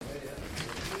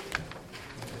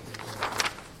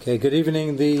Okay, good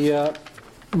evening. The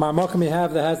Marmokim we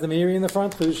have that has the Meiri in the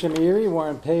front, Chiddushei Meiri, we're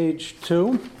on page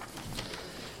 2.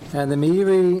 And the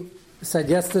Meiri said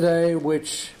yesterday, what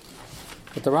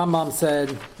the Rambam said,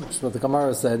 which is what the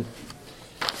Gemara said,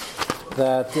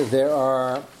 that there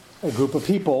are a group of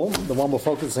people. The one we're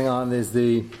focusing on is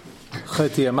the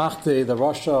Cheti Amachti, the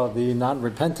Rasha, the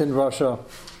non-repentant Rasha.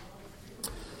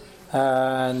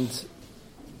 And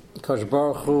Kosh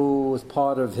Baruch Hu is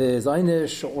part of his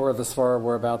Einish, or the Svar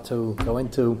we're about to go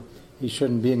into. He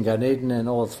shouldn't be in Gan Eden and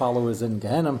all his followers in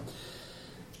Gehenna.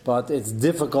 But it's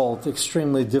difficult,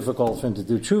 extremely difficult for him to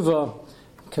do tshuva.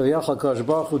 Kaviyachal Kosh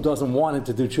Baruch Hu doesn't want him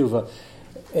to do tshuva.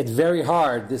 It's very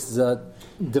hard. This is a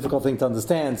difficult thing to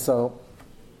understand. So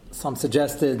some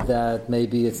suggested that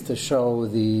maybe it's to show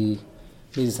the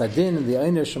Midas Hadin and the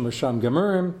Einish and Masham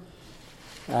Gemurim.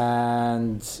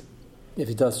 And if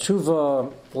he does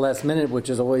tshuva last minute, which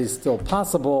is always still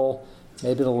possible,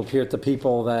 maybe it'll appear to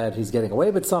people that he's getting away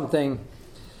with something.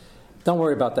 Don't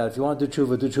worry about that. If you want to do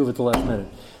tshuva at the last minute.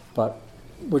 But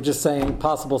we're just saying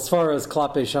possible svaras,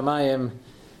 klape shamayim,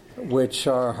 which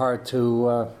are hard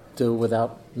to do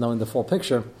without knowing the full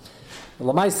picture.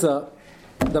 Lamaisa,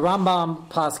 the Rambam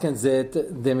paskins it,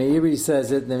 the Meiri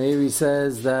says it, the Meiri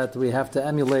says that we have to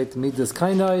emulate Midas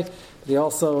Kainai. He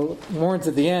also warns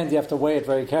at the end, you have to weigh it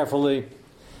very carefully.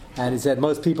 And he said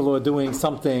most people who are doing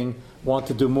something want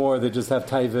to do more. They just have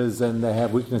taivas and they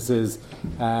have weaknesses.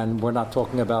 And we're not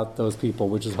talking about those people,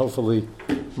 which is hopefully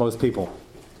most people.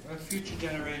 Future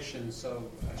generations, so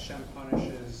Hashem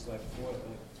punishes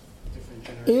different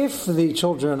generations. If the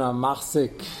children are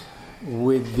machzik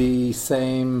with the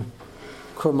same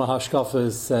kruma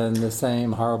hashkafas and the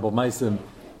same horrible maisim,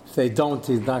 if they don't,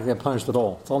 he's not going to get punished at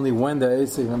all. It's only when they're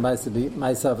Isig and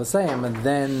Maisav Asayim, and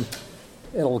then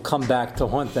it'll come back to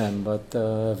haunt them. But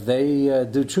if they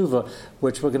do tshuva,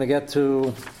 which we're going to get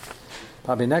to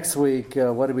probably next week,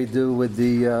 what do we do with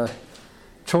the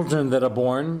children that are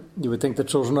born? You would think the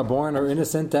children are born are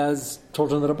innocent as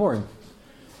children that are born.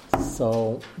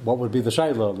 So what would be the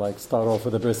shayla? Like start off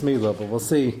with a bris milah, but we'll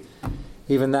see.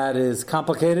 Even that is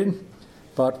complicated.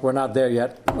 But we're not there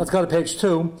yet. Let's go to page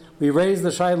 2. We raised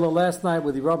the Shiloh last night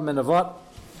with the Rav Menavot,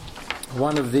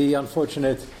 one of the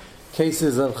unfortunate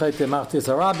cases of Chetei Machtis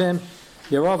Harabim.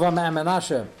 Yerovam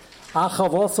Menashe.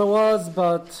 Achav also was,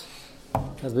 but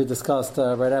as we discussed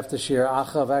right after Shir,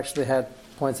 Achav actually had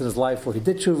points in his life where he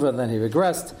did tshuva and then he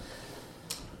regressed.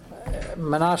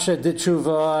 Menashe did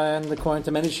tshuva, and according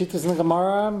to many shittas in the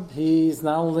Gemara, he's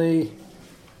not only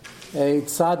a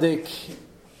tzaddik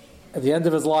at the end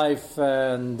of his life,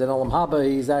 and in Olam Haba,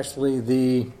 he's actually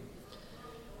the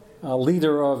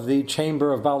leader of the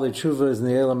chamber of Baalei Tshuvas in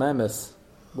the Elam Emes,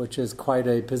 which is quite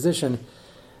a position.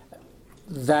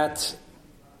 That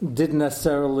didn't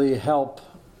necessarily help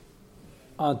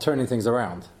on turning things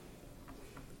around.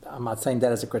 I'm not saying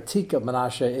that as a critique of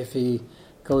Menashe. If he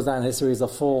goes down in history as a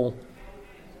full,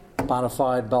 bona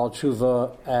fide Baal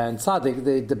Tshuva and Tzaddik,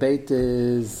 the debate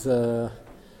is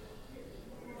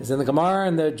in the Gemara,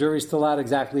 and the jury's still out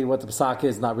exactly what the Pesach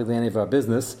is. Not really any of our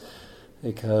business,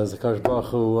 because the Kosh Baruch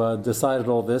Hu decided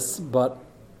all this. But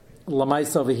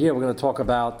Lamais over here, we're going to talk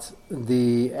about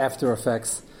the after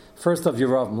effects. First of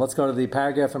Yeravim. Let's go to the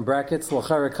paragraph in brackets.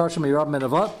 L'chare kashim Yeravim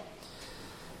menavot.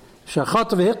 Shachat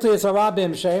v'hichtis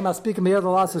harabim she'em aspikim b'yad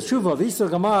l'lasas shuva. V'isur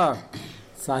Gemara.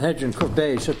 Sanhedrin Kuf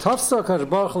Bey. Shetafsa Kosh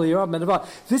Baruch Hu Yeravim menavot.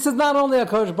 This is not only a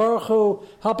Kosh Baruch Hu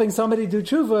helping somebody do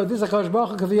tshuva. This is a Kosh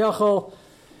Baruch Hu kaviyachol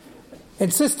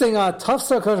insisting on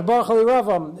Tafsa Kosh Baruch Hu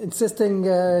Ravam, insisting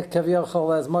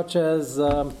Kaviyachol as much as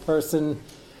person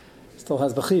still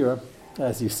has Bechira.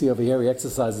 As you see over here, he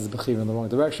exercises Bechira in the wrong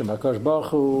direction. But Kosh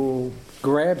Baruch Hu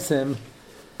grabs him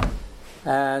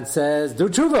and says, do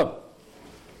tshuva.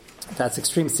 That's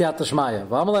extreme siyata shmaya.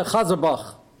 V'amalei chazer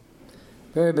bach.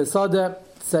 Very besada,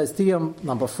 says Tiyam,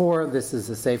 number 4. This is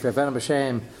the Sefer Venom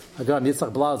B'Shem, Hagam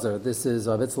Yitzchak Blazer. This is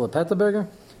of Itzel Petterberger.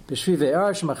 B'shvi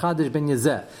ve'er shemachadish ben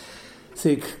Yezeh.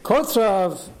 See, quotes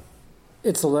of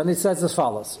Itzel, and he says as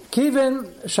follows: Kivin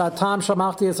shatam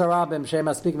shamachti esarabim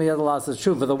shema speak miyad lasas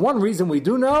tshuva. The one reason we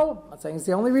do know, I'm not saying it's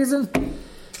the only reason,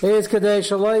 is kadei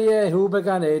shaloye hu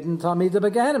began eden tamida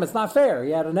beganim. It's not fair.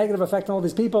 He had a negative effect on all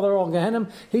these people. They're all in Gehenim.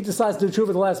 He decides to do tshuva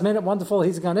at the last minute. Wonderful.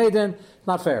 He's a Gan Eden.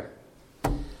 Not fair.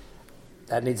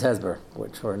 That needs hesber,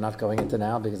 which we're not going into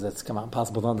now because it's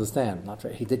impossible to understand. Not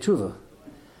fair. He did tshuva.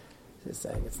 He's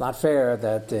saying it's not fair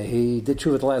that he did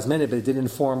tshuva at the last minute, but he didn't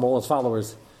inform all his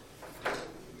followers.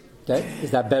 Okay?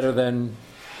 Is that better than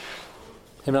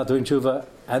him not doing tshuva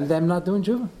and them not doing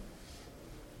tshuva?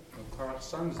 Korach's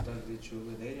sons did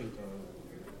tshuva, they didn't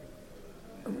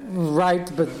go.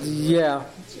 Right, but yeah.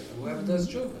 Whoever does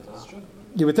tshuva, does tshuva.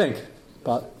 You would think.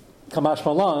 But Kamash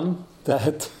Malan,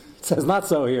 that says not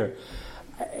so here.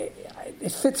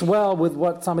 It fits well with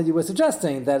what some of you were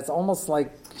suggesting, that it's almost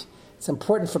like it's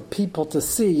important for people to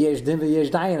see Yesh Din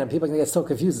v'Yesh Dayan, and people can get so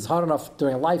confused. It's hard enough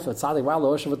during life. It's Tzaddik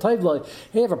Wa'alo Oshav V'Toivloi. Here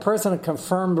you have a person, a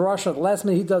confirmed Rosh, at the last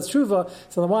minute he does tshuva.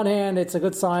 So on the one hand, it's a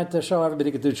good sign to show everybody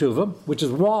can do tshuva, which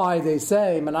is why they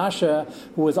say Menashe,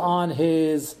 who was on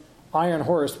his iron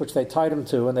horse, which they tied him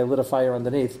to, and they lit a fire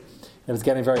underneath. It was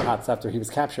getting very hot after he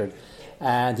was captured.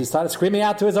 And he started screaming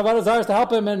out to his Avodah Zarah to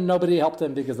help him, and nobody helped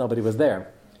him because nobody was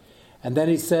there. And then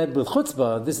he said with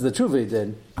chutzpah, this is the tshuva he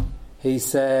did. He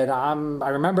said, I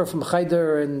remember from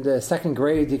Cheder in the second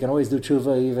grade, you can always do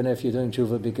tshuva even if you're doing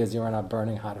tshuva because you're on a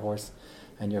burning hot horse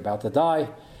and you're about to die.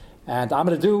 And I'm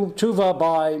going to do tshuva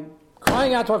by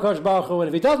crying out to HaKadosh Baruch Hu, and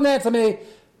if he doesn't answer me,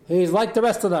 he's like the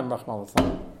rest of them.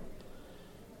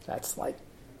 That's like,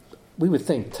 we would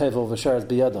think, Tevel v'sharas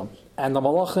biyadam. And the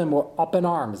Malachim were up in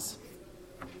arms.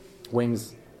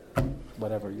 Wings,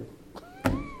 whatever you...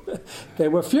 They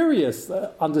were furious,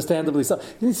 understandably so. You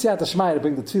didn't see out the Shema to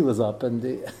bring the tefillahs up, and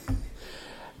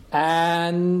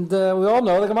we all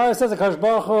know the Gemara says, "Akash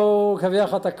Baruch Hu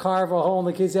kaviyachot to carve a hole in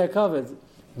the Kisei HaKavod."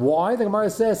 Why? The Gemara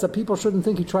says that people shouldn't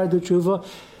think you try to do tshuva,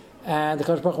 and the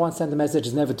Akash Baruch Hu wants to send the message: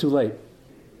 "It's never too late."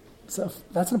 So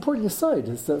that's an important aside.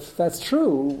 If that's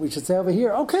true, we should say over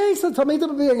here, okay, so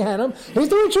Talmidim being Hanim, he's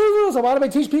doing tshuva, so why do we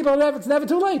teach people that it's never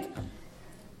too late?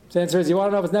 The answer is, you want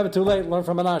to know if it's never too late, learn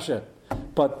from Menashe.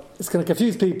 But it's going to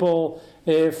confuse people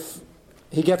if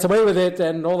he gets away with it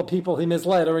and all the people he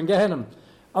misled are in Gehenna.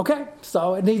 Okay,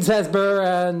 so it needs Hezber,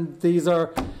 and these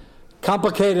are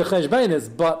complicated cheshbenis,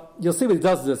 but you'll see what he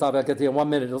does with this. I'll get to you in 1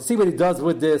 minute. You'll see what he does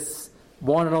with this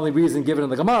one and only reason given in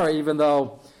the Gemara, even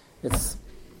though it's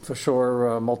for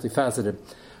sure multifaceted.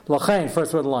 L'chein,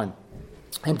 first word of the line.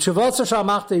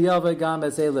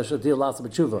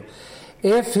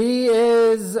 If he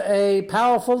is a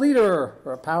powerful leader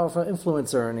or a powerful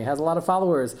influencer and he has a lot of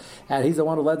followers and he's the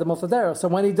one who led them off the derech, so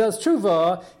when he does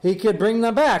tshuva, he could bring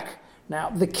them back. Now,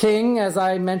 the king, as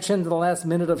I mentioned in the last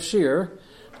minute of Shir,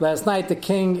 last night, the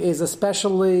king is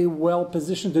especially well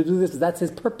positioned to do this. That's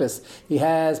his purpose. He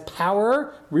has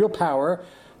power, real power,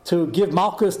 to give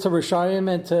Malchus to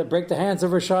Rishayim and to break the hands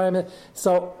of Rishayim.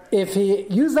 So if he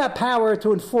used that power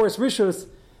to enforce Rishus,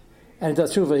 and he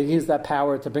does tshuva, he uses that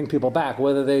power to bring people back,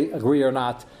 whether they agree or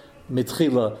not,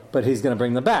 mitchila, but he's going to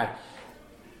bring them back.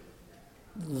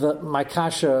 My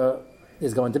kasha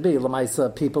is going to be,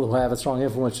 Lamaisa, people who have a strong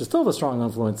influence should still have a strong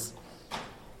influence,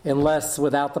 unless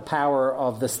without the power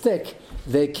of the stick,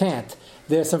 they can't.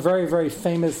 There's some very, very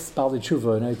famous Baalei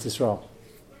Tshuva in Eretz Yisrael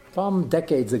from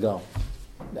decades ago.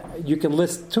 You can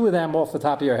list two of them off the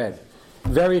top of your head.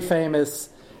 Very famous,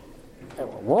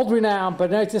 world-renowned,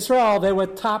 but in Eretz Yisrael, they were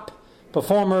top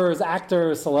performers,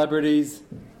 actors, celebrities.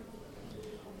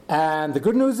 And the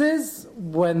good news is,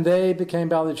 when they became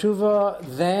Baalei Tshuva,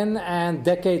 then and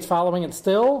decades following it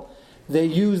still, they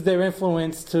used their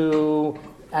influence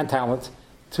and talent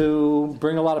to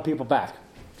bring a lot of people back.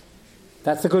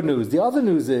 That's the good news. The other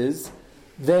news is,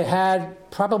 they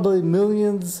had probably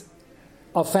millions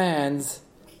of fans,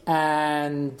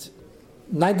 and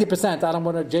 90%, I don't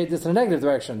want to jade this in a negative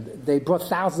direction, they brought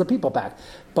thousands of people back.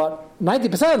 But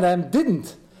 90% of them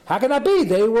didn't. How can that be?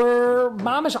 They were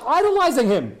mamish idolizing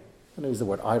him. I don't use the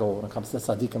word idol when it comes to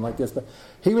tzaddikim like this, but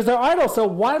he was their idol. So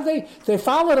why did they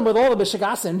followed him with all the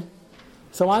b'shagasin?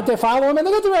 So why don't they follow him in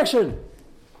the good direction?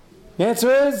 The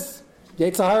answer is,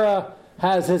 Yetzer Hara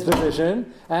has his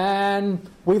position, and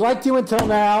we liked you until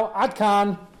now,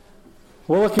 Adkan,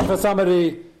 we're looking for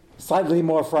somebody slightly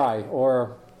more fry,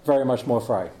 or very much more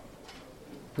fry.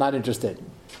 Not interested.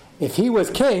 If he was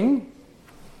king,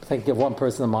 I think of one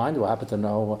person in mind who I happen to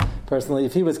know personally,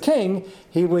 if he was king,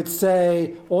 he would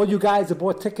say, all you guys who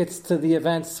bought tickets to the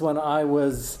events when I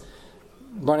was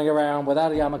running around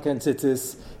without a yarmulke and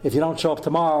tzitzis, if you don't show up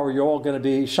tomorrow, you're all going to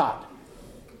be shot.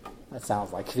 That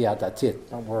sounds like Kviyat Datit.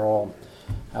 We're all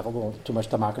have a little too much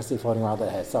democracy floating around their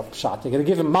heads. So shot. You're going to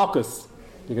give him Malchus.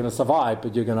 You're going to survive,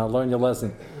 but you're going to learn your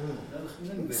lesson.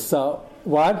 So,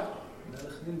 what?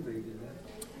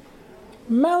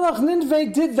 Melech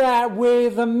Ninveh did that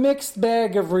with a mixed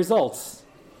bag of results.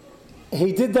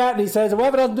 He did that, and he says,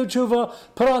 whoever doesn't do tshuva,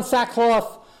 put on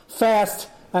sackcloth, fast,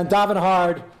 and daven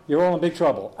hard, you're all in big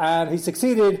trouble. And he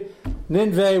succeeded.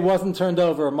 Ninveh wasn't turned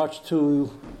over, much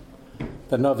to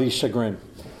the Navi's chagrin.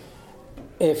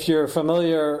 If you're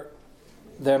familiar,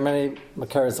 there are many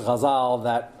Makaris Chazal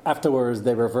that afterwards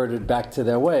they reverted back to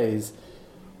their ways.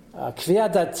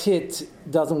 Kviyat Datit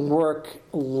doesn't work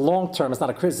long term. It's not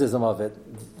a criticism of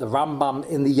it. The Rambam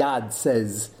in the Yad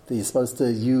says that you're supposed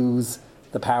to use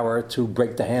the power to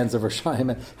break the hands of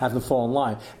Rishayim and have them fall in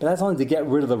line. But that's only to get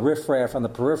rid of the riffraff and the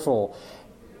peripheral.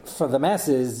 For the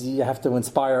masses, you have to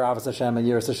inspire Avos Hashem and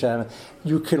Yiras Hashem.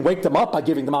 You can wake them up by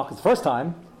giving them Malchus the first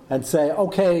time and say,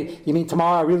 okay, you mean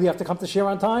tomorrow I really have to come to Shir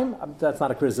on time? That's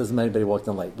not a criticism of anybody walked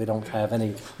in late. We don't have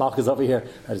any Malchus over here.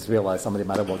 I just realized somebody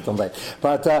might have walked in late.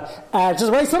 But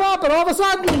just wakes them up, and all of a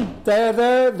sudden,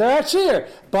 they're at Shir.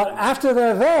 But after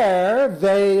they're there,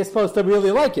 they're supposed to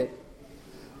really like it.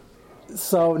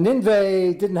 So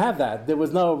Ninveh didn't have that. There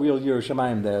was no real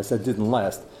Yerushalayim there, so it didn't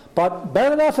last. But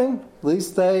better than nothing. At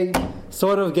least they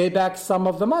sort of gave back some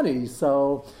of the money.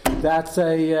 So that's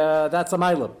a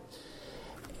milah.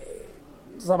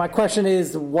 So my question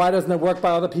is, why doesn't it work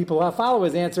by other people who have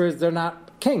followers? The answer is they're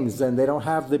not kings and they don't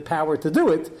have the power to do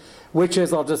it, which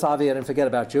is, I'll just obviate and forget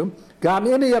about you. Gam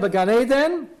imi Gan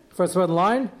Eden, first word in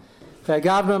line. So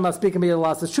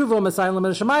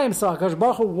HaKadosh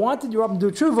Baruch Hu wanted Yerubim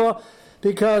to do tshuva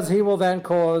because he will then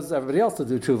cause everybody else to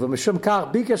do tshuva. Mishum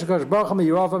kach bikesh HaKadosh Baruch Hu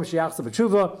miyuravim sheyachzu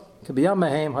b'tshuva k'biyam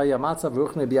mehem hayamatzav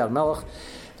ruchni biyad melech.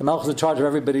 The Melech is in charge of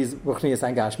everybody's ruchnius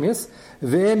and gashmius.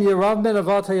 V'im Yerav ben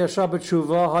Avat hayashav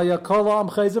b'tshuva hayakola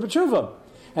amcheza b'tshuva.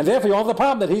 And therefore you have the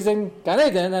problem that he's in Gan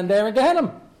Eden and they're in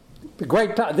Gehenna. The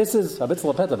great this is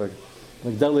Abitzla Petleberg,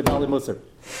 Migdali Bali Musar.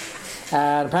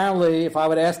 And apparently, if I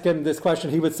would ask him this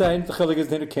question, he would say the Chilig is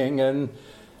the king and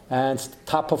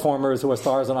top performers who are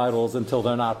stars and idols until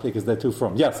they're not because they're too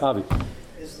from. Yes, Avi.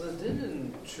 Is the din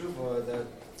in tshuva that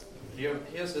he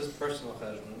has his personal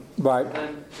cheshbon, right?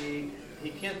 And he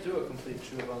can't do a complete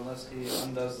tshuva unless he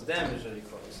undoes the damage that he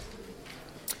caused.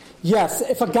 Yes,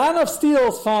 if a Ganav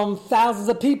steals from thousands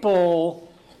of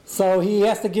people, so he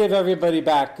has to give everybody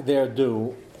back their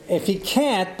due. If he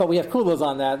can't, but we have kulas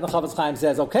on that, the Chavetz Chaim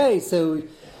says, okay, so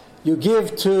you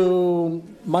give to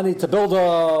money to build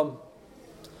a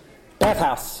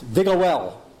bathhouse, dig a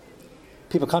well.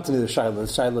 People come to me with Shaila.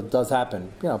 Shaila does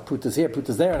happen. You know, Puta's here,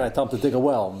 Puta's there, and I tell them to dig a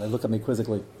well. And they look at me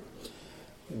quizzically.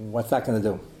 What's that going to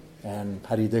do? And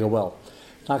how do you dig a well?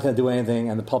 It's not going to do anything,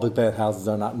 and the public bathhouses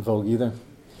are not in vogue either.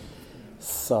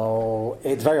 So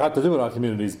it's very hard to do in our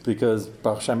communities because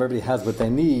Baruch Hashem, everybody has what they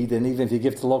need, and even if you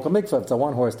give to the local mikveh, it's a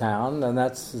one-horse town, and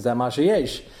that's Zamash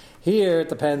Yesh. Here, it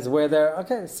depends where they're...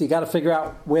 Okay, so you got to figure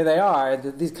out where they are.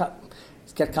 These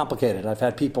get complicated. I've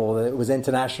had people, it was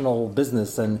international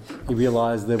business, and he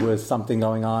realized there was something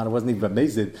going on. It wasn't even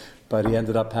amazing, but he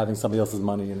ended up having somebody else's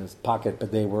money in his pocket,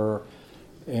 but they were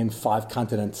in 5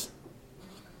 continents.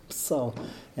 So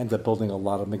ended up building a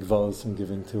lot of mikvahs and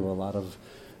giving to a lot of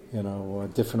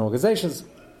different organizations.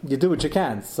 You do what you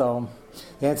can. So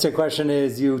the answer to your question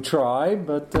is you try,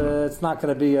 but it's not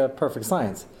going to be a perfect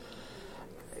science.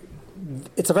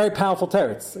 It's a very powerful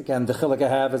teretz. Again, the chiluk I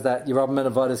have is that Yerubim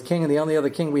ben Avad is king, and the only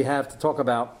other king we have to talk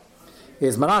about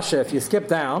is Menashe. If you skip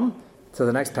down to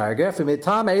the next paragraph,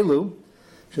 Mitam Elu,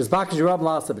 Shizbak Yerubim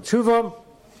Lasa B'tshuva,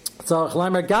 so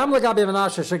Chleimer Gam Legabi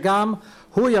Menashe Shagam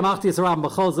Hu Yamachti Yisrael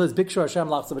B'chol Zez Bikshu Hashem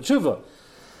Lasa B'tshuva.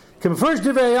 Converge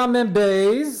Divrei Yamim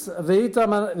Beis V'ita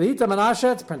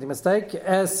Menashe, it's a printing mistake,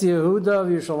 Es Yehuda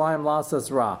V'Yushalayim Lasas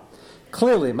Ra.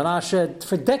 Clearly, Menashe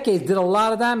for decades did a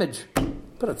lot of damage.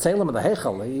 Put a Tzelem in the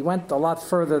Heichal. He went a lot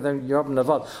further than Yerubim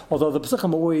Navad. Although the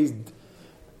Psuchim always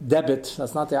debit,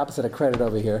 that's not the opposite of credit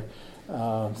over here.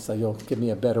 So you'll give me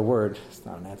a better word. It's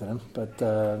not an antonym, but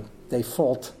they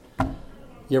fault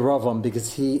Yerovam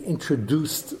because he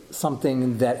introduced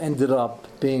something that ended up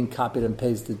being copied and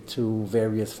pasted to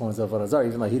various forms of Avodah Zarah,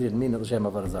 even though he didn't mean it L'Shem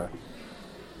Avodah Zarah.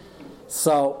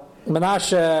 So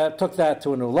Menashe took that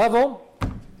to a new level.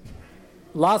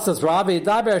 Lasas Ravi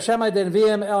Daber Hashem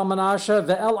Vim El Menashe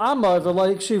Ve'el Amma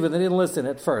Ve'lo Yikshiva. They didn't listen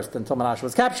at first until Menashe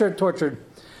was captured, tortured,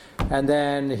 and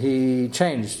then he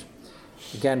changed.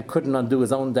 Again, couldn't undo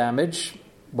his own damage.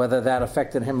 Whether that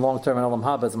affected him long term in Olam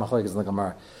Haba is machlokes in the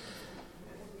Gemara.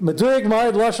 Meduig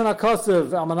Moed Lashon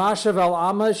HaKosiv El Menashe Ve'el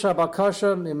Amma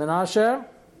Shabakosha Menashe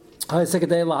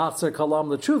Ha'Sekadei Lahatzer Kalam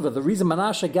L'Tshuva. The reason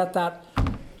Menashe got that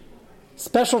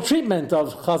special treatment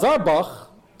of Chazar Bach,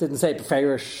 didn't say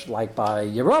Peferish like by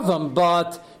Yerovam,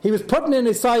 but he was put in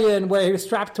Isayin where he was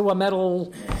strapped to a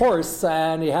metal horse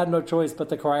and he had no choice but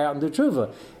to cry out and do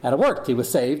tshuva. And it worked. He was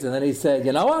saved. And then he said,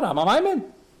 you know what, I'm a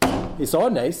Maimon. He saw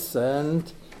a nace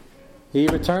and he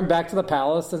returned back to the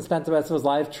palace and spent the rest of his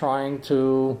life trying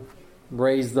to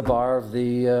raise the bar of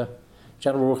the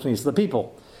general ruchnis of the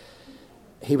people.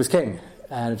 He was king.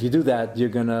 And if you do that, you're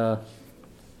going to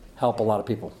help a lot of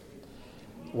people.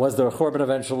 Was there a Churban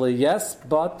eventually? Yes,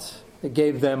 but it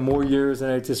gave them more years in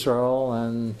Eretz Yisrael,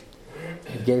 and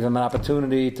it gave them an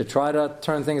opportunity to try to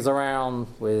turn things around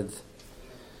with...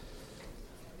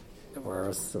 There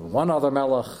was one other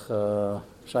melech,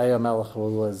 Shaya Melech,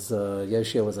 who was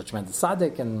Yoshia, was a tremendous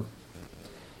tzaddik, and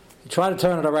he tried to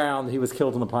turn it around. He was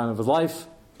killed in the prime of his life,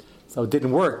 so it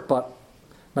didn't work. But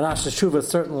Menashe's Tshuva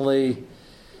certainly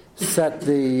set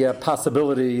the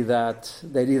possibility that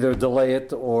they'd either delay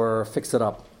it or fix it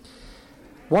up.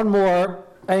 One more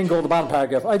angle, the bottom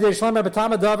paragraph. It's not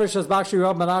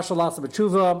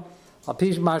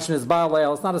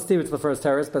a steer to the first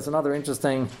terrorist, but it's another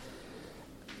interesting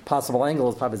possible angle.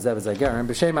 Is probably Zev Zagerin.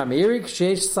 B'shem Amirik,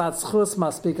 sheish satzchus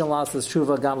maspikin lasses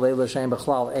tshuva gam leila shem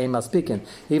bechlal ein maspikin.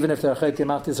 Even if they're chaytim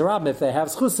achtis harabim, if they have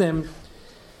schusim,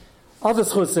 other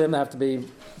schusim, they have to be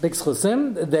big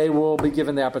schusim, they will be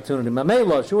given the opportunity.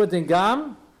 Mamela, shuadin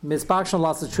gam, mispakshan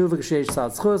lasses tshuva sheish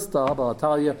satzchus, da'abal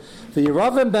atalia. The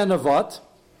Yeravim ben Avot,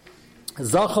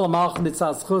 zachal malch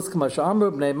mitzatzchus k'mash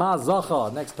amru b'nei ma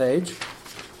zachal. Next page.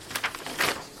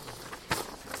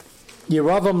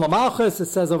 Yeravam Lamalchus, it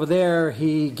says over there,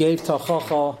 he gave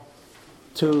Tachacha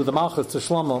to the Malchus, to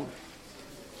Shlomo.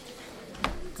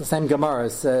 The same Gemara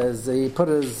says he put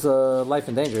his life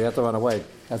in danger. He had to run away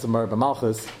as a Merba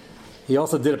Malchus. He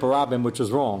also did it Barabim, which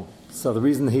was wrong. So the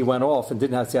reason he went off and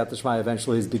didn't have Siyat Shema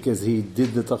eventually is because he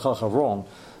did the Tachacha wrong.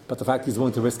 But the fact he's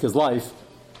willing to risk his life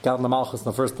got him the Malchus in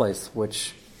the first place,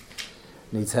 which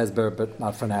needs Hezber, but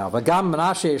not for now. V'gam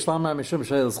Menashe Yishlama Mishum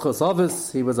Sheil Schus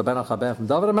Ovis. He was a Ben HaChabem from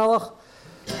David HaMelech,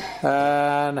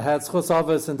 and had Schus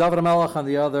Ovis and David HaMelech and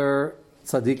the other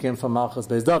tzaddikim from Malchus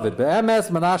Beis David. Be'emes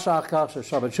Menashe Achkach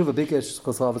Sheshabat Tshuva Bikesh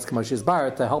Schus Ovis K'Moshi's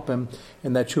Bar to help him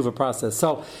in that Tshuva process.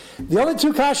 So the only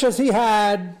two kashas he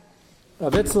had,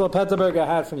 Avitzel Petterberger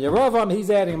had from Yerovam,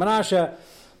 he's adding Menashe,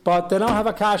 but they don't have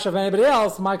a kasha of anybody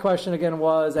else. My question again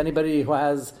was, anybody who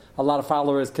has a lot of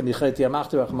followers can be Chayti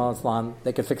Amachtu Rachman Islam,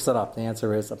 they can fix it up. The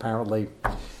answer is apparently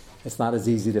it's not as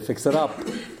easy to fix it up.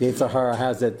 The Yetzer Hara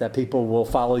has it that people will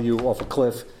follow you off a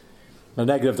cliff in a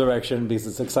negative direction because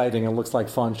it's exciting and looks like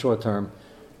fun short term,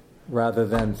 rather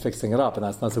than fixing it up, and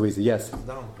that's not so easy. Yes?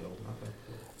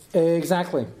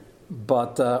 Exactly.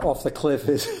 But off the cliff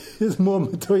is more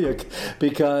matuyuk,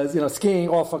 because skiing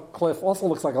off a cliff also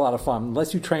looks like a lot of fun.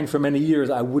 Unless you train for many years,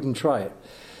 I wouldn't try it.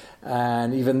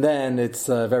 And even then, it's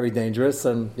very dangerous.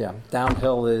 And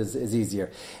downhill is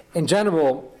easier. In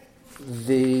general,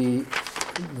 the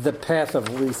path of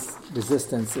least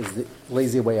resistance is the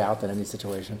lazy way out in any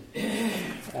situation.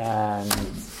 And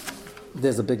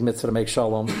there's a big mitzvah to make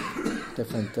shalom,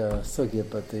 different sugya,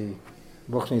 but the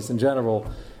ruchnis in general.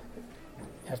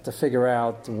 Have to figure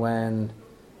out when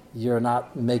you're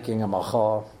not making a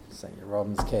macha, say in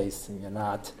Robin's case, and you're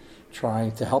not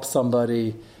trying to help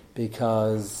somebody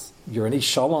because you're an ish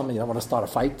shalom and you don't want to start a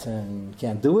fight and you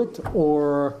can't do it,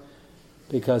 or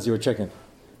because you're a chicken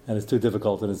and it's too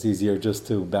difficult and it's easier just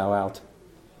to bow out.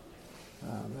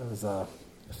 There was a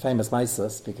famous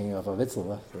Maisa, speaking of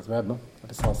Avitzel, there's Rebbe,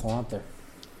 Rabbi Salanter.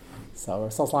 So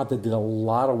Rabbi Salanter did a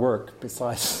lot of work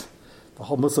besides the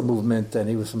whole Musa movement, and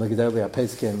he was from the Gedalia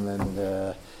Peskin, and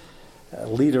a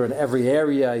leader in every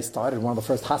area. He started one of the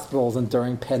first hospitals, and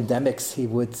during pandemics, he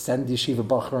would send Yeshiva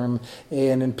Bachurim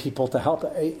in and people to help.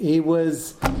 He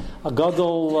was a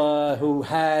Gadol who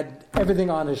had everything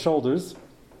on his shoulders,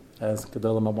 as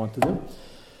Gedolim want to do.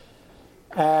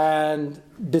 And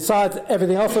besides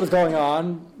everything else that was going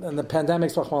on, and the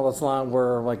pandemics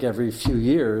were like every few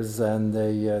years, and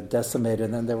they decimated,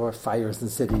 and then there were fires in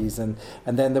cities, and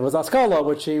then there was Askala,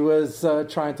 which he was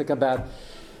trying to combat.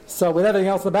 So with everything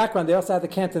else in the background, they also had the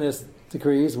Cantonist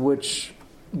decrees, which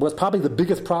was probably the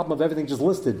biggest problem of everything just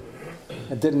listed.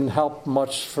 It didn't help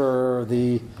much for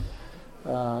the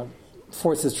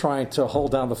forces trying to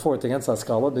hold down the fort against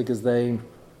Askala, because they,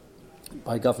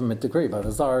 by government decree, by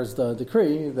the Tsar's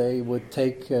decree, they would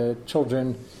take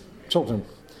children,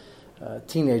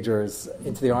 teenagers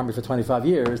into the army for 25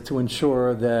 years to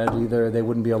ensure that either they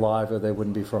wouldn't be alive or they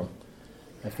wouldn't be from.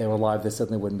 If they were alive, they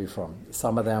certainly wouldn't be from.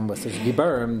 Some of them were such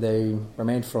Giberim, they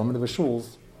remained from, and there were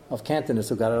shuls of Cantonists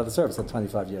who got out of the service in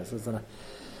 25 years. It's a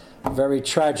very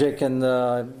tragic and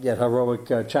yet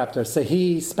heroic chapter. So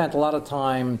he spent a lot of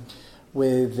time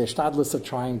with the Shtadlis of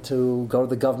trying to go to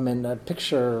the government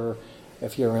picture.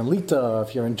 If you're in Lita,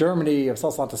 if you're in Germany, if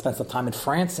also want to spend some time in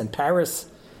France and Paris,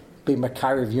 be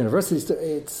Makari of universities.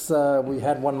 It's we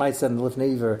had one night in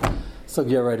Livnever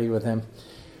Sugi already with him.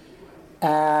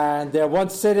 And they're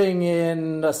once sitting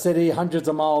in a city hundreds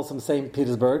of miles from St.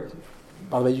 Petersburg.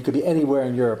 By the way, you could be anywhere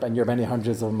in Europe and you're many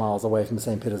hundreds of miles away from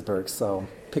St. Petersburg. So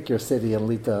pick your city in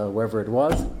Lita, wherever it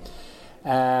was.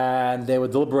 And they were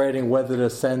deliberating whether to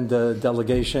send a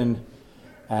delegation.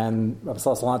 And Rabbi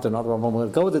Salanter and other women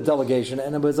would go with the delegation,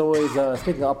 and it was always,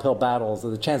 speaking of uphill battles,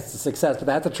 the chance to success, but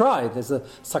they had to try. There's a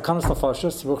Sakanas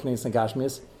Lafashus, Ruchnis and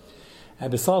Gashmias,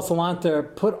 And Bissal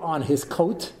Salanter put on his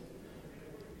coat.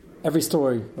 Every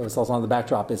story of Bissal Salanter, the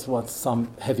backdrop is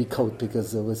some heavy coat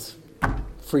because it was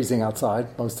freezing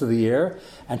outside most of the year,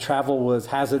 and travel was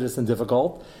hazardous and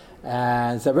difficult.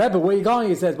 And said, Rebbe, where are you going?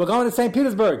 He says, we're going to St.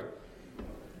 Petersburg.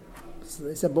 So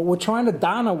they said, but we're trying to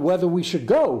dana whether we should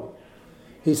go.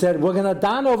 He said, we're going to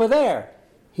dana over there.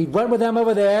 He went with them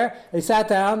over there. They sat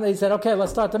down. They said, okay,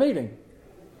 let's start the meeting.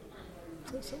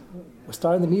 So, we're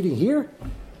starting the meeting here? He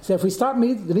said, if we start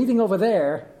the meeting over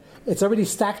there, it's already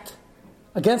stacked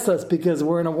against us because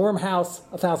we're in a warm house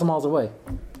 1,000 miles away.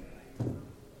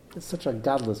 It's such a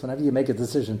godless. Whenever you make a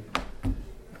decision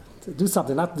to do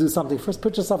something, not to do something, first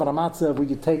put yourself on a matzah where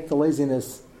you take the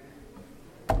laziness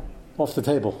off the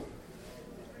table.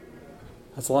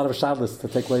 That's a lot of shadless to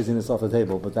take laziness off the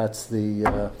table, but that's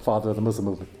the father of the Muslim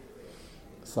movement.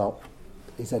 So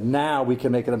he said, now we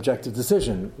can make an objective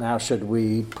decision. Now should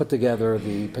we put together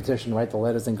the petition, write the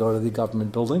letters, and go to the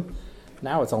government building?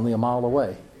 Now it's only a mile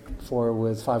away. Before it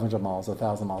was 500 miles,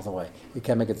 1,000 miles away. You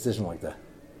can't make a decision like that.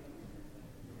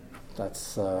 That's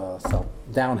so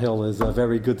downhill is a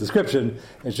very good description.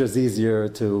 It's just easier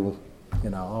to, we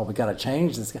got to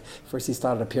change this guy. First he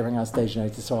started appearing on stage and I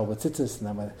just saw with tzitzis, and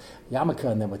then with yarmulke,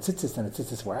 and then with tzitzis, and the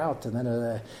tzitzis were out, and then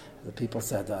the people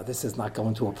said, this is not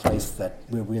going to a place that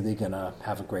we're really going to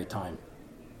have a great time,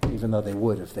 even though they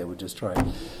would if they would just try.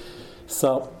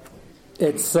 So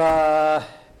it's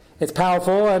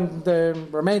powerful and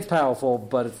remains powerful,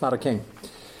 but it's not a king.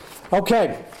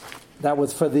 Okay. That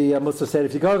was for the Musar Seder.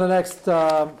 If you go to the next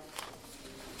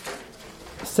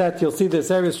set, you'll see this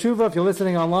area is Tshuva. If you're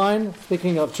listening online,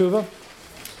 speaking of Tshuva,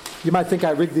 you might think I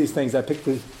rigged these things. I picked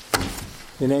the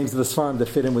names of the Sfarim that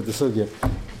fit in with the Sugya.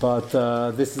 But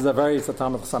this is it's a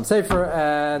Talmud Chasam Sefer,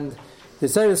 and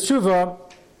this area is Tshuva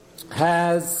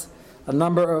has a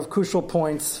number of crucial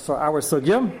points for our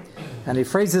Sugya, and he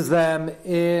phrases them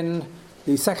in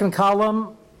the second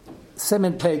column,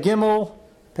 Siman Pei Gimel,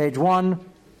 page 1.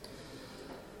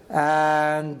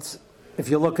 And if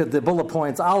you look at the bullet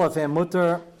points, Aleph and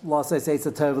Mutter, Lasei Seitza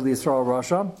Tov Yisrael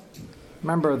Rasha.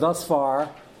 Remember, thus far,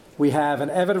 we have an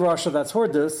Eved Rasha that's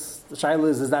Hordus. The Shaila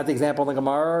is that the example in the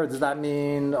Gemara? Or does that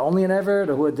mean only an Eved,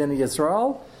 or Hud Din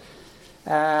Yisrael?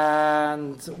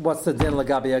 And what's the Din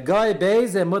Lagabi Agai?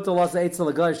 Beis and Mutter Lasei Seitza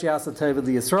Lagai Shiasa Tov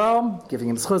Yisrael, giving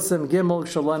him Schusim, Gimel,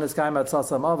 Shalon, Eskaimat,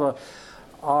 Sasam, Ava.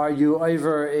 Are you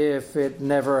over if it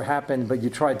never happened, but you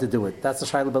tried to do it? That's the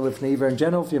Shaila B'Lifnei Iver in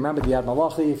general. If you remember the Yad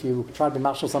Malachi, if you try to be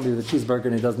mashal somebody with a cheeseburger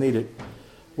and he doesn't eat it,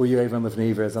 were you over in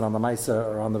Lifnei Iver? Is it on the Maisa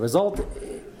or on the result?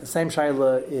 The same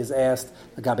Shaila is asked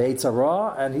Lagabe Eitza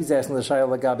Ra, and he's asking the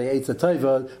Shaila Lagabe Eitza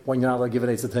Tova when you're not allowed to give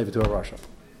an Eitza Tova to a Rasha.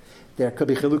 There could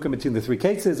be chilukim between the three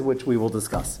cases, which we will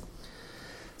discuss.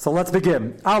 So let's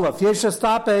begin. Aleph, Yesha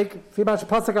Stapek, Fibash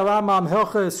Pasuk Aramam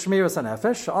Hilchas Shmiras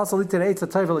HaNefesh, also Litin Eitza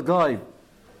Tova Lagai,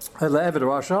 Le'eved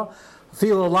Rasha,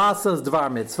 Filo Lasas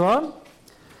Dvar Mitzvah,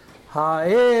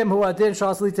 Ha'im Hu Adin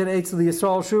Shas Litin Eitz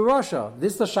Yisrael Shu Rasha.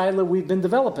 This is the Shaila we've been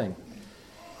developing.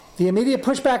 The immediate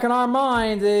pushback in our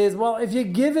mind is, well, if you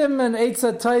give him an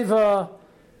Eitza Tova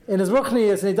in his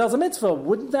Ruchnius and he does a mitzvah,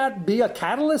 wouldn't that be a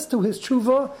catalyst to his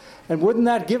tshuva? And wouldn't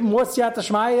that give him more siyata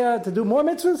shmaya to do more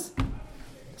mitzvahs?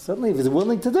 Certainly, if he's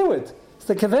willing to do it.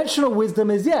 So the conventional wisdom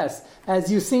is yes.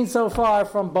 As you've seen so far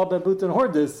from Baba But and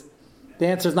Hordis, the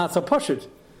answer is not so pushit,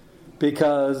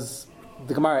 because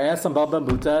the Gemara asks on Baba and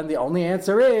Buta, and the only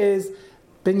answer is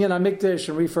Binyan HaMikdash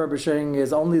and refurbishing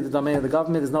is only the domain of the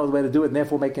government. There's no other way to do it, and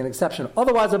therefore make an exception.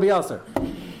 Otherwise, it'll be usher.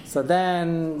 So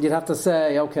then you'd have to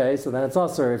say, okay, so then it's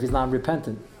usher if he's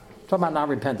non-repentant. Talk about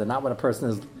non-repentant, not when a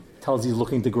person tells you he's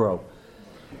looking to grow.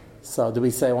 So do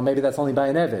we say, well, maybe that's only by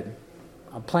an Evid?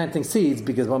 I'm planting seeds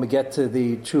because when we get to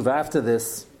the tshuva after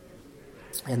this,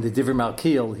 and the Divri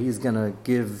Malkiel, he's going to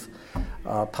give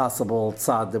possible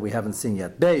tzad that we haven't seen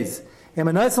yet. Beis. Like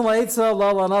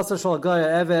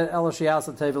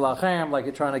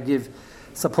you're trying to give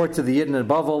support to the Yidden and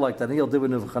Bavel, like Daniel did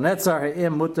with Nebuchadnezzar. It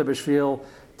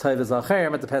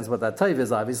depends what that taiv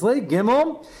is, obviously.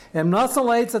 Gimel.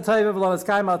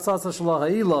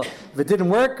 If it didn't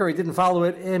work or he didn't follow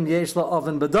it,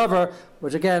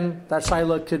 which again, that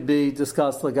shaila could be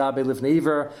discussed Lagabe Lifnei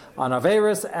Iver on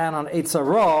Averis and on Eitza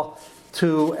Ra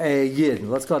to a Yid.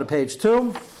 Let's go to page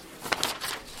 2.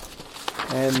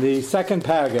 And the second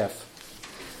paragraph.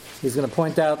 He's going to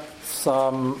point out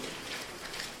some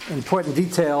important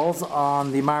details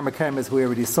on the Mar Mekayim we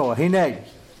already saw. Hinei.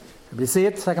 Did you see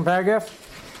it? Second paragraph.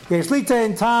 So he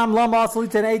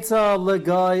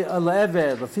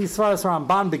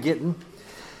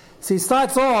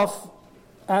starts off,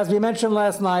 as we mentioned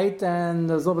last night, and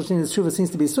the Zobashin Shuvah seems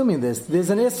to be assuming this. There's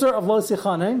an Isser of Lo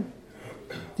Sichanim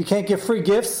you can't give free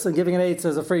gifts, and giving an eitz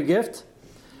is a free gift.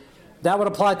 That would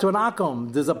apply to an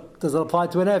akum. Does it apply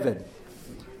to an eved?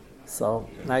 So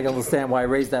now you can understand why I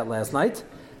raised that last night.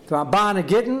 The Ramban and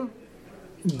Gittin,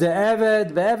 the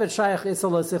eved shayach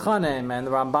isal l'sichanim, and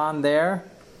the Ramban there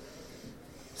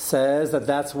says that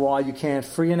that's why you can't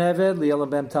free an eved li'elam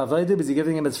bem tavaydu, because you're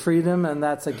giving him his freedom, and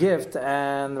that's a gift.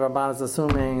 And the Ramban is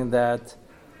assuming that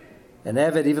an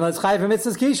eved, even though it's chayiv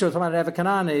mitzvahs kishu, talking about an eved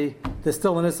kanani, there's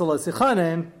still an isal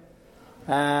l'sichanim,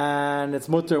 and it's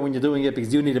mutter when you're doing it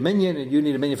because you need a minyan, and you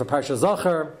need a minyan for parsha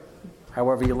zachar.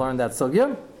 However you learn that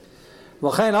sugya.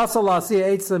 And that's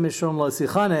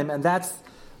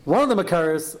one of the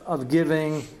makaros of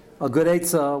giving a good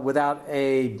eitzah without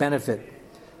a benefit,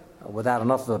 without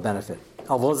enough of a benefit.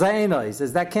 He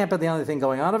says that can't be the only thing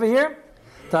going on over here.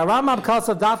 So why does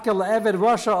the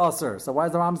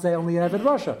Ram say only Eved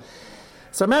Rasha?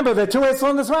 So remember, there are two ways to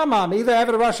learn this Rambam. Either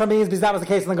Eved Rasha means because that was the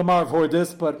case in the Gemara of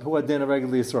Hordis, but who had been a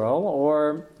regular Yisrael,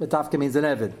 or the Dafka means an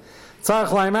Eved. Tzarech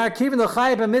laimar, kivin the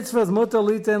chayiv b'mitzvah is mutar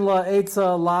litin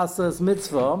la'etza lasas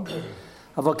mitzvah.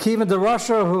 Aval kivin the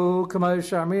Rasha who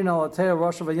k'mayush amrina l'atei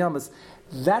Rasha v'yamas.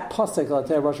 That pasuk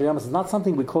l'atei Rasha v'yamas is not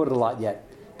something we quoted a lot yet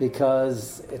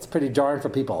because it's pretty jarring for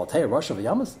people. L'atei Rasha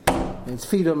v'yamas means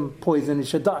feed him poison, he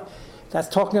should die. That's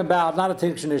talking about not a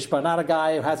tikkun ishba, not a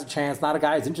guy who has a chance, not a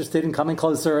guy who's interested in coming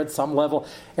closer at some level.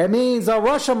 It means a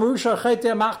Rasha Marusha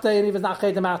chayte machte, and even not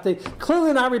chayte machte,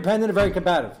 clearly not repentant and very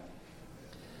combative.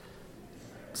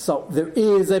 So there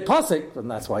is a pasuk, and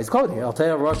that's why he's quoting it. I'll tell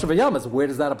you, Rosh Hashanah. Where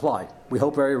does that apply? We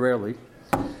hope very rarely.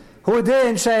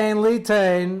 Hu'din shein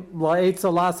litain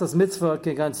la'etza lasas mitzvah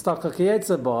kigan staka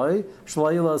kietza boy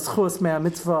shloila schus mea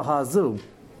mitzvah hazu.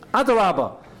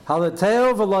 Adarabba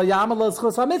halateo v'lo yamala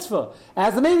schus ha-mitzvah.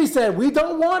 As the Meiri said, we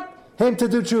don't want him to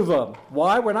do tshuva.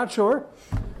 Why? We're not sure.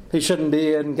 He shouldn't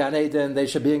be in Gan Eden, they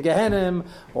should be in Gehenim,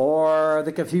 or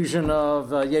the confusion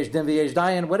of Yesh Din v'Yesh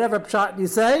Dayan, whatever pshat you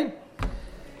say.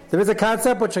 There is a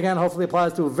concept which again hopefully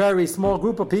applies to a very small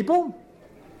group of people.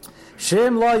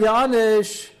 Shem lo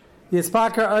yanish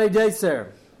yispakar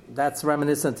aydeser. That's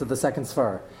reminiscent to the second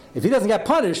sfar. If he doesn't get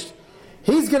punished,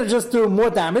 he's going to just do more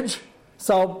damage.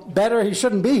 So better he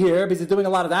shouldn't be here because he's doing a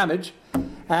lot of damage.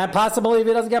 And possibly if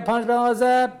he doesn't get punished,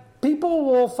 people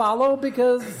will follow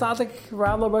because Sadik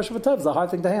Ra'la Rosh V'Tov is a hard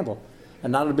thing to handle.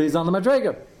 And not everybody's on the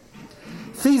Madrega.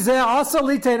 Also,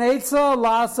 litein eitza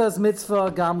lasas mitzvah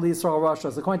gam liYisrael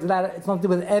Rasha. So according to that, it's nothing to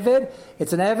do with eved.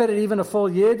 It's an eved and even a full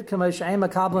yid. Guy comes to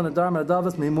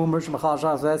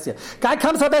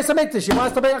Beis Hamikdash. He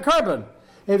wants to bring a carbon.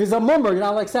 If he's a mummer, you're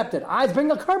not accepted. I bring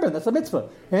a carbon. That's a mitzvah.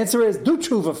 The answer is do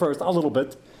tshuva first, a little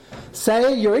bit.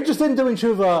 Say you're interested in doing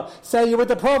tshuva. Say you're with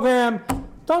the program.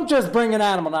 Don't just bring an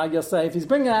animal. Now you'll say if he's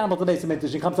bringing an animal to Beis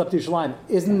Hamikdash, he comes up to Yerushalayim.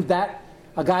 Isn't that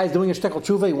a guy is doing a shtickle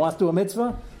tshuva, he wants to do a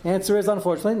mitzvah? Answer is,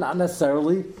 unfortunately, not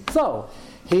necessarily so.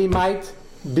 He might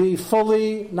be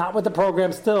fully, not with the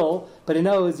program still, but he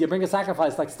knows you bring a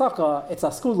sacrifice like staka, it's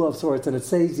a school of sorts, and it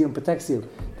saves you and protects you.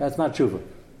 That's not tshuva.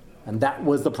 And that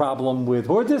was the problem with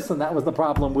Hordis, and that was the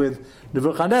problem with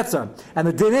Nebuchadnezzar. And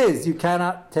the din is, you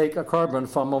cannot take a carbon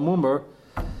from a mummer,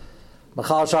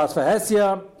 Machal Shas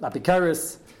V'Hesya,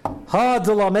 Apikaris, Ha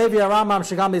dula maybe a Ramam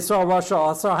shigam Yisrael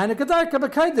Rasha asar hainu kedarka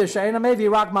b'kaidish aina maybe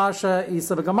rak masha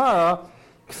isa b'gamara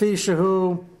kfi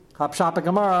shehu hapshat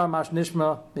b'gamara mash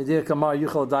nishma medir gamara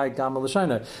yuchol dai gam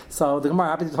l'shayna. So the Gemara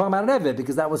happened to talk about an eved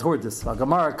because that was Hordis.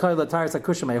 Gemara koila taris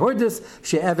hakushimei Hordis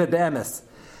she eved be'emes.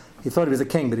 He thought he was a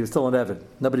king, but he was still an eved.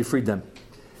 Nobody freed them.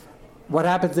 What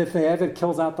happens if the eved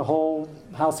kills out the whole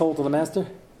household of the master?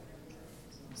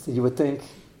 So you would think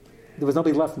there was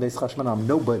nobody left in Beis Chashmanam.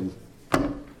 Nobody.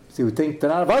 So you would think they're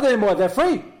not about anymore, they're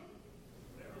free.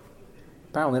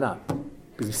 Apparently not.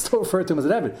 Because he still referred to him as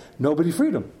an Eved. Nobody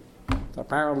freed him. So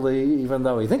apparently, even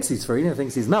though he thinks he's free, he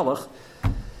thinks he's Melech.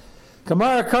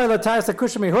 Kamara Kaila Tarsa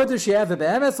Kushami Hordish Eved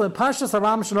Be'emes, and Pashas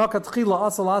Haram Shanoka Tchila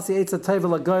Asalasi Eitza Teva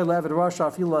Lagoy Leved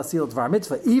Rasha Afila Asil Dvar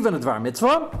Mitzvah, even a Dvar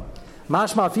Mitzvah.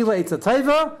 Mashma Afila Eitza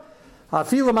Teva,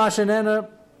 Afila Mashanena,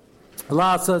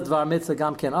 Lasa Dvar Mitzvah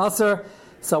Gamken Aser.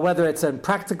 So whether it's a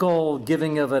practical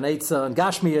giving of an eitzah and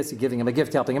gashmias, you're giving him a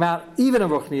gift, helping him out, even a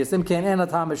ruchnias, imken and a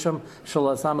tamishum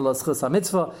shalasamilas chus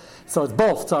mitzvah. So it's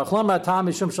both. So we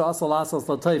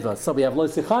have lo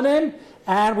sichanim,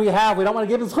 and we don't want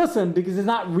to give him chusim because he's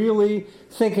not really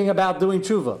thinking about doing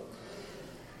tshuva.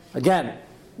 Again,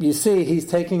 you see, he's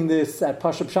taking this at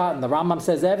Pashup Pshat, and the Rambam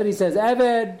says Eved, he says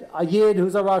Eved, a Yid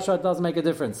who's a Rasha, it doesn't make a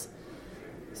difference.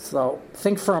 So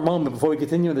think for a moment before we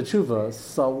continue in the tshuva.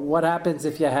 So what happens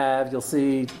if you have, you'll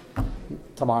see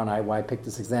tomorrow night why I picked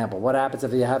this example. What happens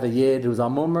if you have a Yid who's a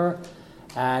mummer,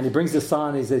 and he brings his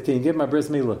son, he says, can you give him a bris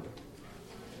milah?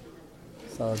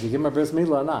 So do you give him a bris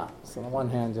milah or not? So on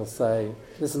one hand, you'll say,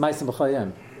 this is ma'asim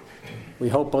b'chayim. We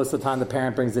hope most of the time the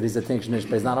parent brings that he's a tinkshin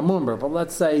but he's not a mumber. But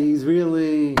let's say he's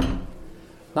really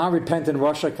not repentant,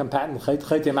 Russia, combatant,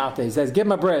 he says, give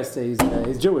him a bris, he's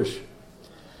Jewish.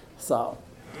 So,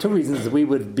 two reasons we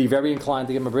would be very inclined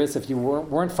to give him a bris. If you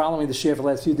weren't following the shir for the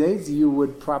last few days, you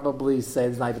would probably say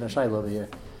there's not even a shayla over here.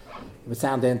 It would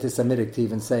sound anti-Semitic to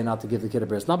even say not to give the kid a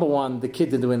bris. Number one, the kid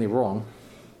didn't do anything wrong,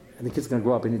 and the kid's going to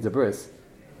grow up and needs a bris.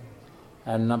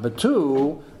 And number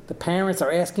two, the parents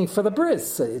are asking for the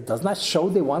bris. Doesn't that show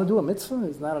they want to do a mitzvah?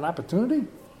 Isn't that an opportunity?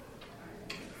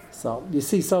 So you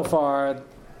see so far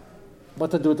what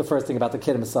to do with the first thing about the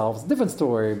kid himself. It's a different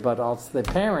story, but also the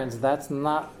parents, that's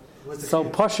not so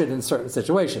push it in certain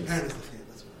situations.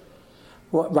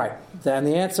 Well, right. And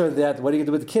the answer that, what do you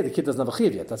do with the kid? The kid doesn't have a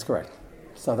chiv yet. That's correct.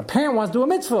 So the parent wants to do a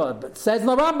mitzvah, but says in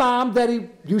the Rambam that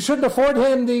you shouldn't afford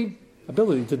him the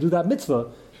ability to do that mitzvah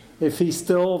if he's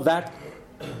still that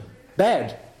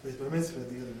bad. That's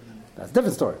a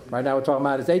different story. Right now we're talking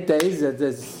about it's 8 days.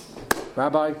 It's,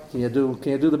 Rabbi, can you do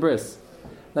the bris?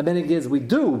 The meaning is we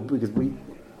do, because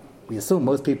we assume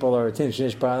most people are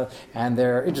attention and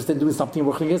they're interested in doing something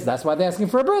ruchnius. That's why they're asking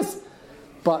for a bris.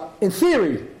 But in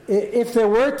theory, if there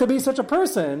were to be such a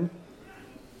person,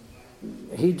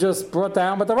 he just brought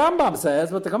down what the Rambam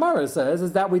says, what the Gemara says,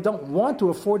 is that we don't want to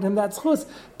afford him that schus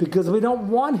because we don't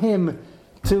want him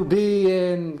to be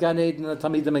in Gan Eden,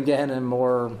 Tamidim and Gehenim,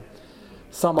 or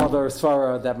some other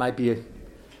svara that might be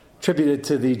attributed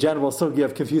to the general sugya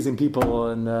of confusing people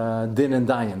and din and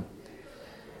dayan.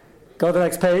 Go to the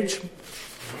next page.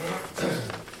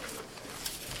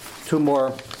 Two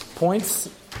more points.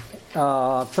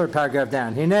 Third paragraph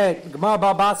down. Hine Gemara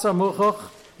Babasar Muchuch.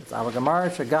 It's our Gemara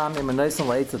Shagam Imanayson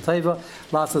La'etz Teva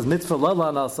Lasas Mitzvah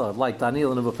Lala Nasa like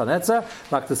Daniel and Nebuchadnezzar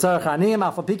like the Sarach Ani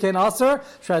Alpha Pikein Aser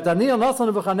Shad Daniel Nasa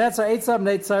Nebuchadnezzar Eitzab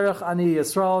Neit Sarach Ani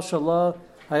Yisrael Shalah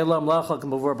Hayalam Lachak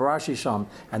Mavur Barashi Sham,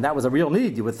 and that was a real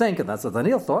need, you would think, and that's what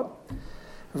Daniel thought.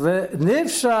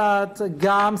 V'nivshat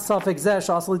Gam Safek Zesh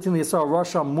Asalitim Yisrael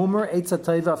Rosh Mumer Eitz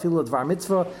Teva Afilu Dvar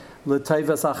Mitzvah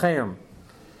L'Teva Sachem.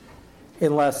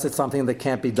 Unless it's something that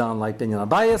can't be done, like binyan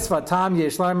abayis. Vatam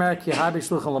yesh lamer ki habi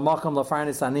shluchim lamakam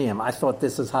lafarnis aniyim. I thought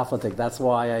this is haflatik. That's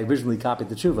why I originally copied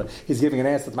the tshuva. He's giving an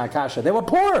answer to my kasha. They were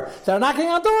poor. They were knocking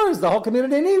on doors. The whole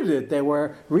community needed it. They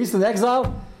were recent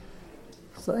exile.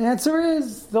 So the answer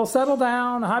is they'll settle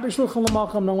down. Habi shluchim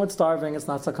lamakam. No one's starving. It's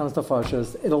not sakans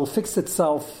tafashas. It'll fix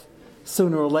itself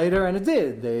sooner or later, and it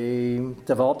did. They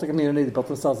developed a community. They built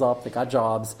themselves up. They got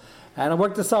jobs, and it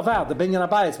worked itself out. The binyan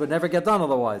abayis would never get done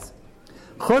otherwise.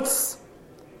 Chutz,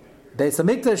 Beis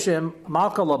Hamikdashim,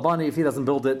 Malka Labani, if he doesn't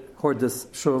build it, Hordis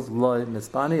Shuv Loi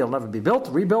Mispani, it'll never be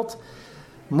rebuilt.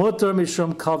 Mutter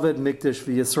Mishum Kaved Mikdash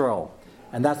v'Yisrael.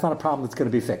 And that's not a problem that's going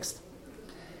to be fixed.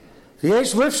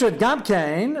 V'yesh Lifshad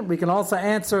Gamkein, we can also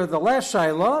answer the last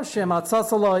Shaila, Shem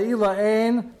Atzasala Ila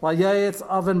Ein, Layayetz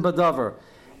Oven Badavar.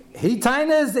 He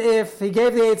tainas, if he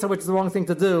gave the Eitzah, which is the wrong thing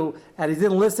to do, and he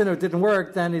didn't listen or it didn't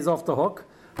work, then he's off the hook.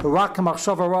 It's not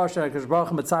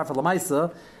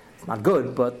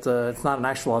good, but it's not an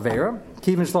actual Aveira.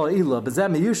 Kivin Shlo Ila, but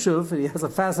Zem Yushuv, he has a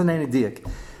fascinating diak.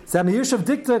 Zem Yushuv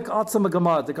diktak Otzam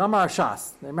Gemara, the Gemara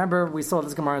Shas. Remember, we saw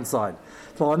this Gemara inside.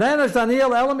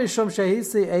 Daniel Elam Mishum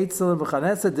Shehisi Eitzel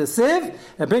V'Chanesa Desiv.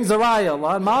 It brings a raya.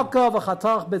 Lan Malka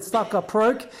V'Chatach B'Tztaka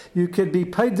Perk. You could be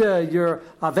paid your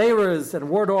Aveiras and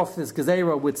ward off this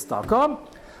Gezerah with Tztaka.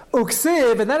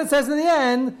 Uksiv, and then it says in the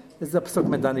end. This is the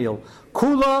Pesuk in Daniel.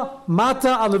 Kula mata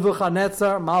al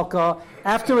Nebuchadnezzar malka.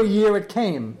 After a year it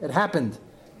came. It happened.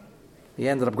 He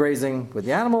ended up grazing with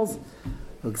the animals.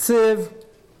 Uksiv.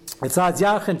 It says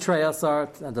Yachin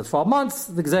Treyasar. And the 12 months,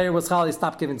 the Gzeir was Chal. He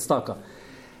stopped giving tzedakah.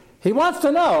 He wants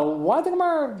to know, why the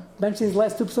Gemara mention these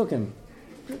last two Pesukim?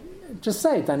 Just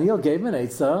say, Daniel gave him an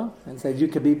Eitzah and said, you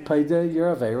could be paid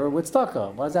your Aveira with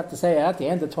tzedakah. What does that have to say? At the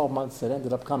end of 12 months, it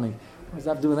ended up coming. What does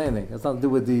that have to do with anything? It has nothing to do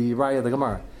with the Raya of the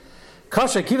Gemara.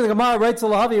 Kasha, keep the Gemara right to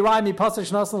lahavi rai mi pasach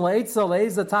nasan leitzel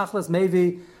leiza tachlis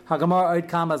maybe hagamar oid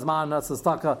kam azman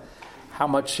nasastaka. How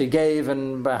much he gave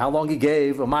and how long he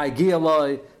gave. Umay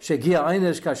gialoi shegia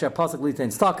einish kasha pasach litain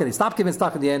staka. He stopped giving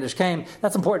staka. The einish came.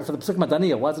 That's important for the Pesuk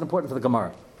Daniel. Why is it important for the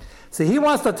Gemara? So he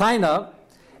wants to taina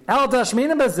el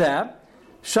dashmina bezeh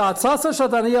shatzasa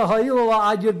shadaniel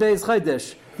ha'ilula ad yud beis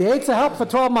chaydish. The Eitzah helped for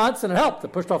 12 months, and it helped.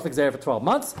 It pushed off the Gzeir for 12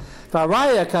 months.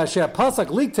 V'araya kasha pasach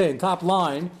litain, top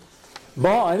line.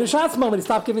 But in the Shatz moment, he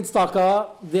stopped giving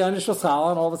tzedakah, the Anish was chal,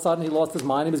 and all of a sudden he lost his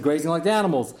mind. He was grazing like the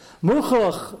animals.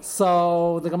 Muchuch.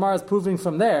 So the Gemara is proving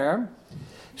from there.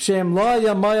 Shem lo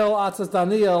yamayel atzas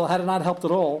Daniel, had it not helped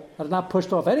at all, had it not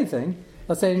pushed off anything,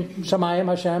 Let's say Shamayim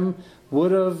Hashem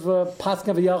would have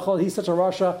Paskin v'Yachol. He's such a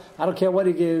Rasha. I don't care what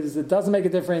he gives. It doesn't make a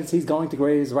difference. He's going to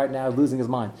graze right now, losing his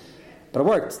mind. But it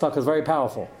worked. Tzedakah is very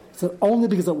powerful. So only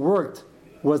because it worked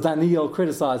was Daniel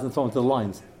criticized and thrown to the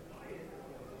lions.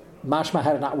 Mashma,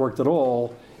 had it not worked at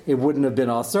all, it wouldn't have been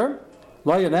Aser.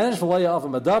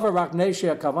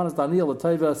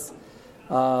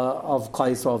 Of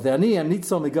Klai Yisrael. The Aniyim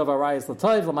Nitzo Migav Arayis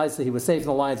L'Tayv. L'Maisa, he was safe in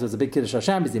the lions. It was a big Kiddush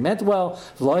Hashem because he meant well.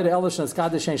 But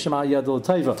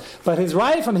his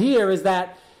right from here is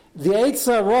that the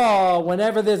Eitzah Ra,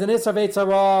 whenever there's an Isra of Eitzah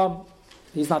Ra,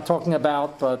 he's not talking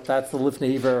about, but that's the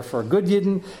Lifnei Iver for good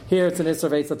Yidden. Here it's an Isra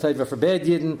of Eitzah Tayva for bad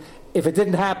Yidden. If it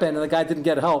didn't happen and the guy didn't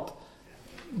get help,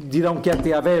 you don't get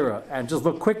the Avera. And just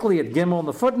look quickly at Gimel in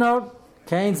the footnote.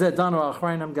 Kain zedanu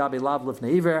achrayim gabi lav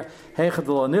lifnei iver heichad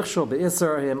lo nichshul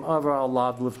beiser him over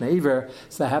lav lifnei iver.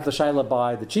 So I have the shaila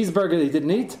by the cheeseburger he didn't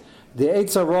eat, the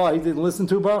eitzah raw he didn't listen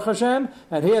to Baruch Hashem,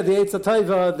 and here the eitzah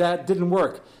taiva that didn't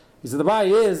work. He said the Bai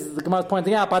is the Gemara is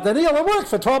pointing out, but Daniel it worked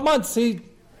for 12 months. He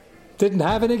didn't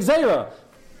have an exera.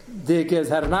 The is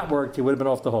had it not worked, he would have been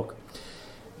off the hook.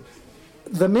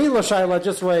 The Mila shaila I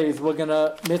just raised, we're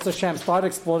gonna Mitzvah Shem start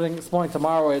exploring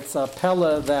tomorrow. It's a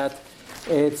pella that.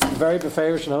 It's very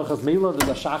beferish in Hilchos Mila. There's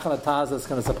a Shachan Ataz that's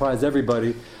going to surprise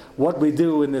everybody. What we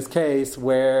do in this case,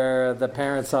 where the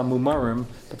parents are mumarim,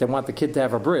 but they want the kid to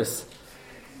have a bris.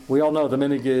 We all know the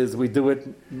minig is we do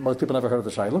it. Most people never heard of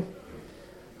the Shaila.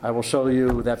 I will show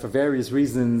you that for various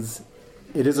reasons,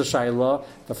 it is a Shaila.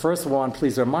 The first one,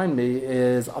 please remind me,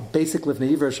 is a basic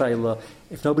Lifnei Iver Shaila.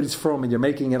 If nobody's from and you're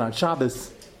making it on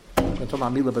Shabbos, we're talking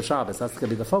about Mila b'Shabbos, that's going to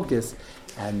be the focus.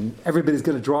 And everybody's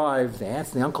going to drive, the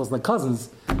aunts and the uncles and the cousins.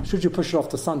 Should you push it off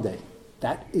to Sunday?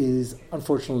 That is,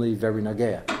 unfortunately, very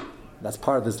nagea. That's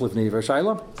part of this Lifnei Iver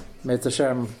Shaila. May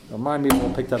Hashem remind me,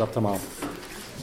 we'll pick that up tomorrow.